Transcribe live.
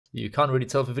You can't really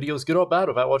tell if a video is good or bad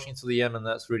without watching to the end, and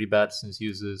that's really bad since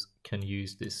users can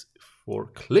use this for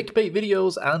clickbait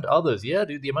videos and others. Yeah,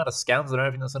 dude, the amount of scams and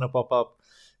everything that's gonna pop up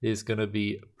is gonna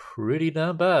be pretty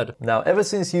damn bad. Now, ever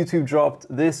since YouTube dropped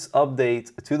this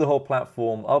update to the whole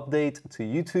platform, update to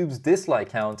YouTube's dislike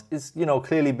count, is,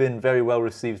 clearly been very well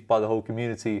received by the whole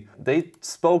community. They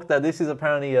spoke that this is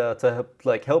apparently to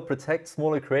help protect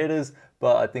smaller creators,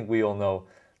 but I think we all know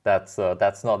that's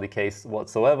not the case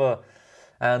whatsoever.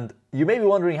 And you may be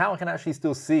wondering how I can actually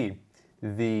still see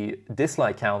the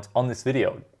dislike count on this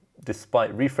video,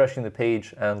 despite refreshing the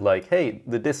page and hey,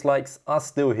 the dislikes are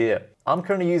still here. I'm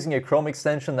currently using a Chrome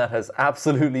extension that has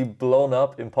absolutely blown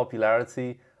up in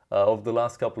popularity over the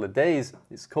last couple of days.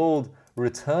 It's called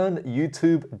Return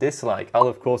YouTube Dislike. I'll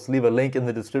of course leave a link in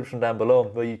the description down below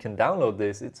where you can download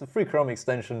this. It's a free Chrome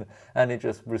extension and it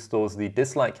just restores the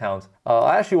dislike count.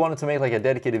 I actually wanted to make a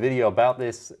dedicated video about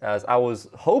this, as I was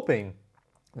hoping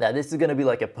that this is going to be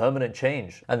a permanent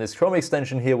change, and this Chrome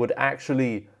extension here would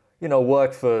actually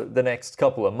work for the next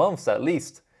couple of months at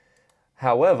least.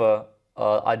 However,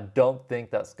 I don't think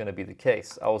that's going to be the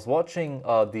case. I was watching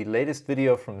the latest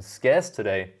video from Scarce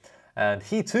today, and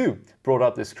he too brought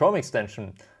up this Chrome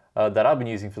extension that I've been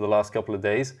using for the last couple of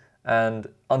days, and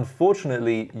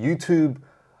unfortunately YouTube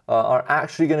are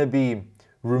actually going to be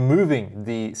removing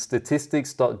the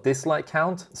statistics.dislike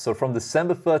count. So from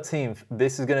December 13th,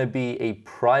 this is going to be a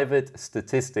private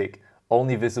statistic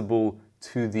only visible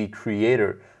to the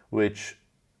creator, which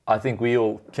I think we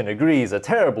all can agree is a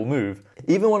terrible move.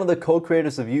 Even one of the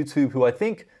co-creators of YouTube, who I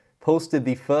think posted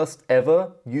the first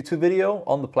ever YouTube video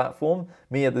on the platform,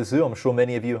 Me at the Zoo, I'm sure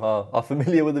many of you are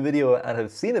familiar with the video and have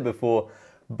seen it before,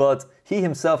 but he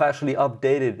himself actually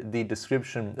updated the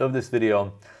description of this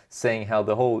video, saying how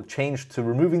the whole change to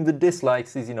removing the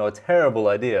dislikes is, a terrible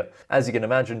idea. As you can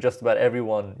imagine, just about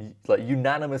everyone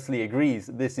unanimously agrees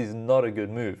this is not a good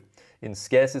move. In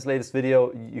Scarce's latest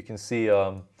video, you can see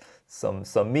some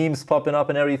memes popping up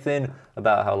and everything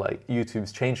about how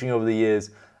YouTube's changing over the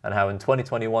years, and how in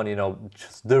 2021,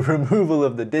 just the removal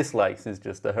of the dislikes is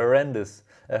just a horrendous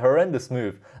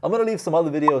move. I'm gonna leave some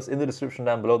other videos in the description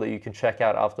down below that you can check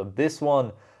out after this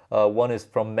one. One is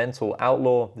from Mental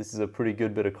Outlaw. This is a pretty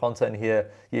good bit of content here.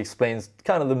 He explains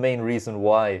kind of the main reason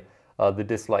why the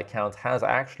dislike count has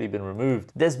actually been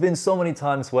removed. There's been so many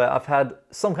times where I've had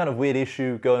some kind of weird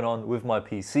issue going on with my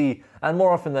PC, and more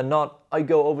often than not, I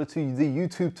go over to the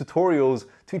YouTube tutorials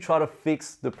to try to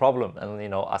fix the problem.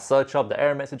 And I search up the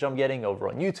error message I'm getting over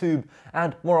on YouTube,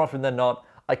 and more often than not,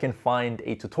 I can find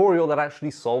a tutorial that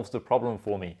actually solves the problem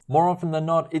for me. More often than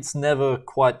not, it's never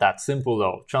quite that simple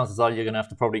though. Chances are you're gonna have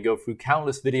to probably go through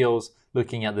countless videos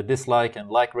looking at the dislike and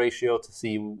like ratio to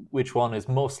see which one is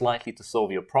most likely to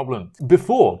solve your problem.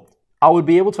 Before, I would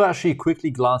be able to actually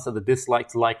quickly glance at the dislike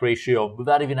to like ratio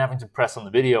without even having to press on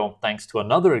the video, thanks to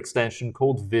another extension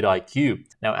called vidIQ.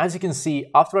 Now, as you can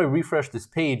see, after I refresh this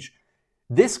page,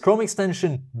 this Chrome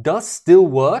extension does still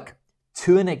work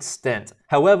to an extent.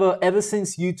 However, ever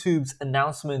since YouTube's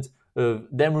announcement of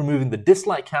them removing the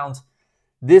dislike count,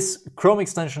 this Chrome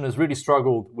extension has really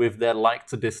struggled with their like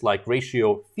to dislike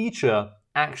ratio feature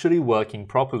actually working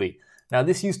properly. Now,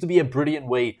 this used to be a brilliant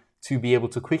way to be able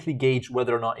to quickly gauge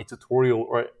whether or not a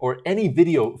tutorial or any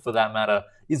video for that matter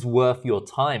is worth your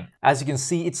time. As you can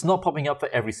see, it's not popping up for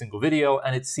every single video,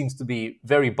 and it seems to be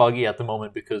very buggy at the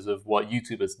moment because of what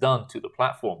YouTube has done to the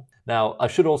platform. Now, I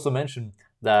should also mention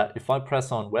that if I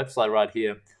press on website right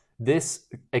here, this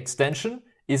extension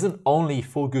isn't only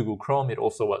for Google Chrome, it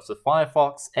also works with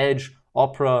Firefox, Edge,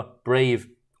 Opera, Brave,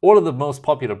 all of the most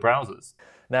popular browsers.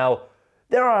 Now,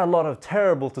 there are a lot of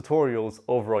terrible tutorials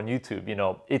over on YouTube.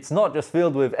 It's not just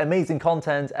filled with amazing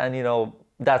content and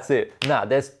that's it. Nah,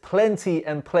 there's plenty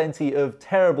and plenty of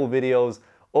terrible videos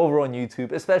over on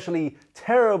YouTube, especially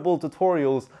terrible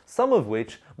tutorials, some of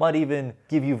which might even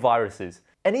give you viruses.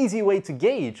 An easy way to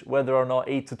gauge whether or not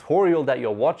a tutorial that you're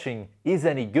watching is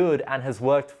any good and has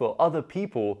worked for other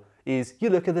people is you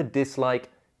look at the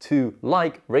dislike to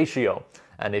like ratio.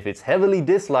 And if it's heavily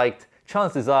disliked,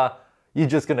 chances are you're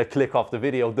just gonna click off the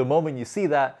video the moment you see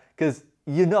that, because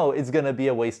it's gonna be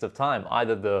a waste of time.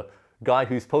 Either the guy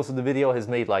who's posted the video has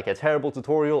made a terrible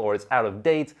tutorial, or it's out of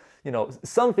date.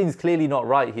 Something's clearly not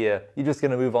right here. You're just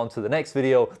gonna move on to the next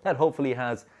video that hopefully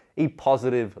has a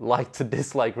positive like to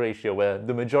dislike ratio where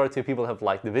the majority of people have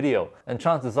liked the video. And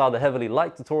chances are the heavily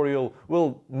liked tutorial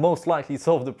will most likely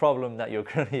solve the problem that you're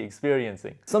currently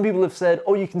experiencing. Some people have said,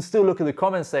 oh, you can still look at the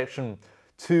comment section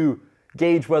to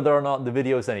gauge whether or not the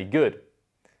video is any good.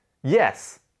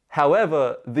 Yes,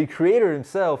 However, the creator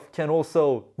himself can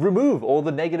also remove all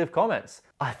the negative comments.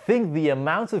 I think the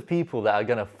amount of people that are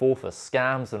gonna fall for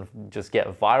scams and just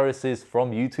get viruses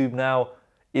from YouTube now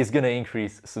is gonna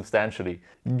increase substantially.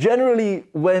 Generally,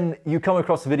 when you come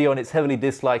across a video and it's heavily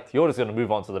disliked, you're just gonna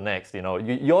move on to the next, you know?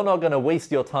 You're not gonna waste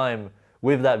your time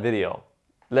with that video.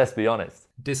 Let's be honest.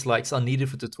 Dislikes are needed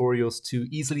for tutorials to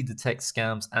easily detect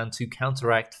scams and to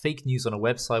counteract fake news on a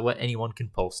website where anyone can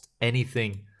post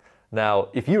anything. Now,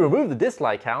 if you remove the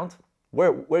dislike count, where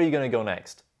are you going to go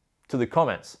next? To the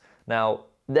comments. Now,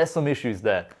 there's some issues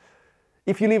there.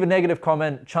 If you leave a negative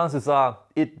comment, chances are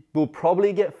it will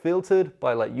probably get filtered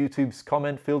by like YouTube's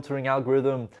comment filtering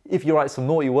algorithm. If you write some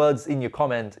naughty words in your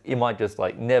comment, it might just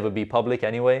like never be public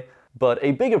anyway. But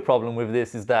a bigger problem with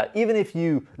this is that even if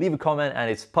you leave a comment and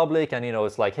it's public and, you know,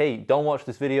 it's like, hey, don't watch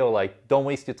this video, like, don't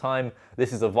waste your time,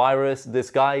 this is a virus,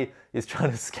 this guy is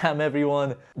trying to scam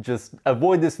everyone, just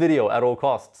avoid this video at all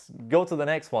costs. Go to the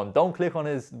next one. Don't click on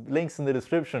his links in the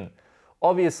description.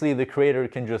 Obviously, the creator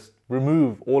can just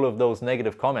remove all of those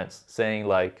negative comments saying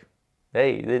like,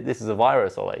 hey, this is a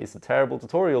virus, or like, it's a terrible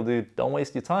tutorial, dude, don't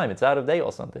waste your time, it's out of date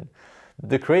or something.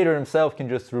 The creator himself can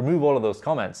just remove all of those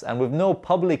comments, and with no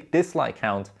public dislike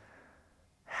count,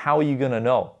 how are you gonna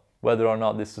know whether or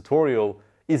not this tutorial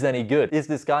is any good? Is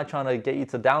this guy trying to get you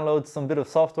to download some bit of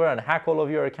software and hack all of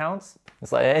your accounts?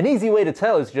 It's like an easy way to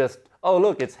tell is just, oh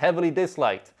look, it's heavily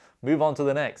disliked. Move on to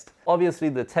the next. Obviously,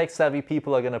 the tech-savvy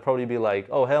people are gonna probably be like,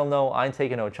 oh hell no, I ain't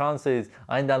taking no chances,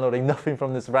 I ain't downloading nothing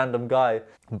from this random guy.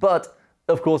 But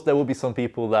of course, there will be some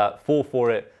people that fall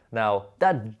for it. Now,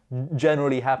 that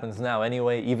generally happens now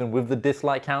anyway, even with the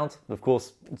dislike count. Of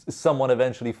course, someone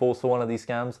eventually falls for one of these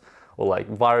scams, or like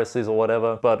viruses or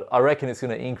whatever, but I reckon it's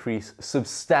gonna increase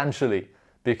substantially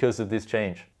because of this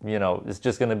change. You know, it's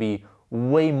just gonna be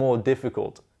way more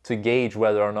difficult to gauge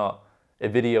whether or not a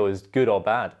video is good or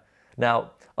bad.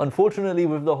 Now, unfortunately,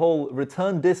 with the whole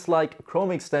return dislike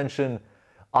Chrome extension,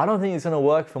 I don't think it's gonna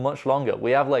work for much longer.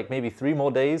 We have like maybe 3 more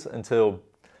days until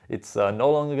it's no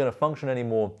longer going to function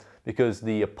anymore, because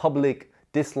the public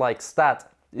dislike stat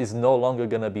is no longer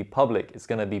going to be public. It's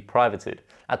going to be privated.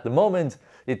 At the moment,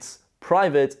 it's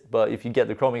private, but if you get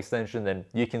the Chrome extension, then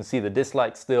you can see the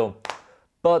dislike still.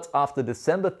 But after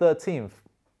December 13th,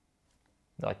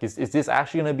 like, is this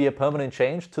actually going to be a permanent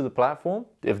change to the platform?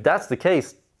 If that's the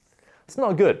case, it's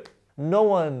not good. No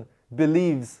one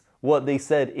believes what they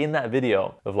said in that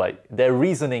video of like their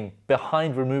reasoning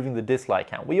behind removing the dislike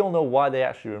count. We all know why they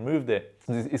actually removed it.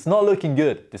 It's not looking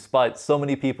good despite so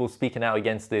many people speaking out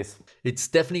against this. It's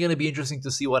definitely going to be interesting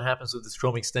to see what happens with this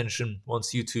Chrome extension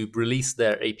once YouTube release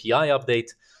their API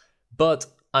update. But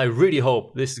I really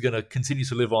hope this is going to continue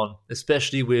to live on,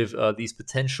 especially with these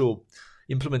potential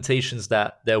implementations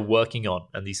that they're working on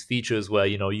and these features where,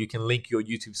 you know, you can link your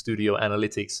YouTube Studio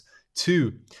analytics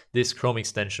to this Chrome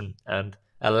extension and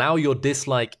allow your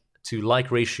dislike to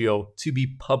like ratio to be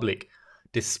public,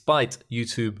 despite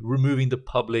YouTube removing the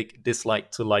public dislike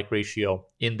to like ratio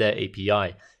in their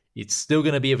API. It's still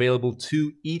going to be available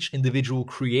to each individual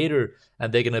creator,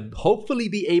 and they're going to hopefully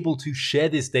be able to share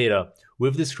this data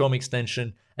with this Chrome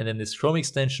extension, and then this Chrome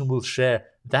extension will share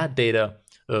that data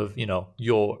of, you know,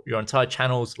 your entire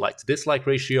channel's like to dislike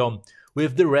ratio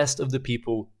with the rest of the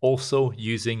people also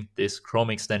using this Chrome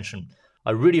extension.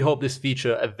 I really hope this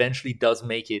feature eventually does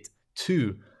make it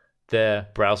to their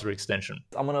browser extension.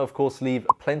 I'm going to, of course, leave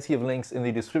plenty of links in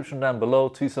the description down below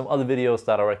to some other videos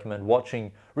that I recommend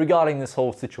watching regarding this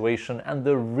whole situation and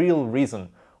the real reason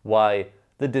why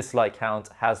the dislike count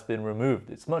has been removed.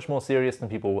 It's much more serious than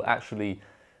people will actually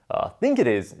think it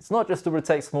is. It's not just to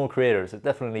protect small creators. It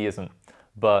definitely isn't.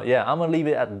 But yeah, I'm gonna leave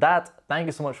it at that. Thank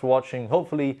you so much for watching.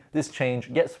 Hopefully this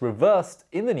change gets reversed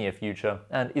in the near future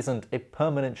and isn't a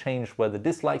permanent change where the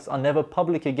dislikes are never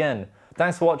public again.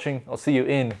 Thanks for watching. I'll see you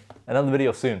in another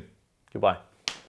video soon. Goodbye.